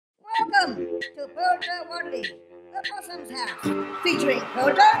Welcome to Pirltawardli, the possum's house, featuring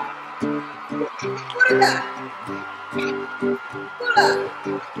Pirlta, Pirlta, Kuula,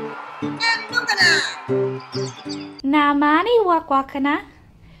 and Kuula. Namani wakwakana.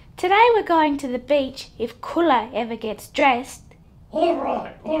 Today we're going to the beach if Kuula ever gets dressed. All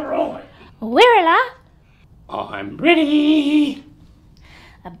right. Wirrala, I'm ready.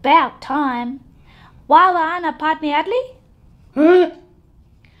 about time. Wawa ana Pirltawardli? Huh?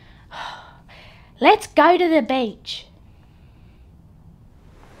 Let's go to the beach.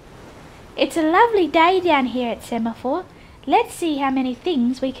 It's a lovely day down here at Semaphore. Let's see how many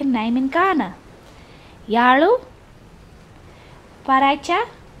things we can name in Kaurna. Yarlu, Paraicha,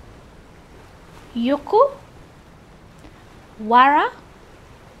 Yuku, Wara,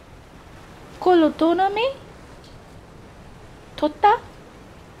 Kulutunumi, Tutta,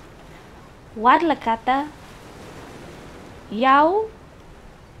 Wadlakata, Yau,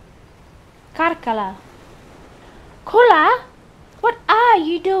 Karkala. Kuula, what are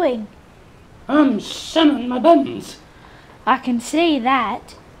you doing? I'm sunning my buns. I can see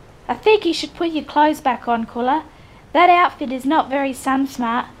that. I think you should put your clothes back on, Kuula. That outfit is not very sun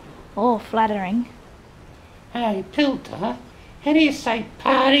smart or flattering. Hey, Pirlta, how do you say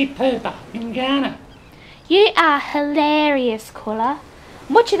party pooper in Ghana? You are hilarious, Kuula.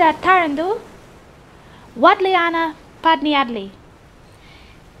 Muchida tarandu. Wadliana Pirltawardli.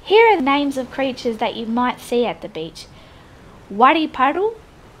 Here are the names of creatures that you might see at the beach. Wariparu,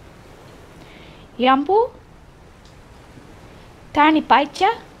 Yampu,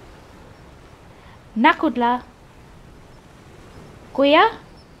 Tarnipaicha, Nakudla, Kuya,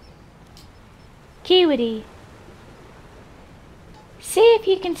 Kiwiri. See if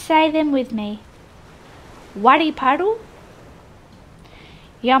you can say them with me. Wariparu,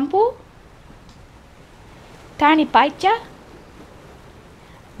 Yampu, Tarnipaicha,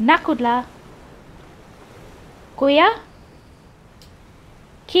 Nakudla, Kuya,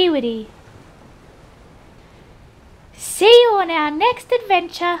 Kiwiri. See you on our next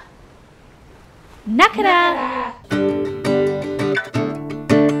adventure. Nakada!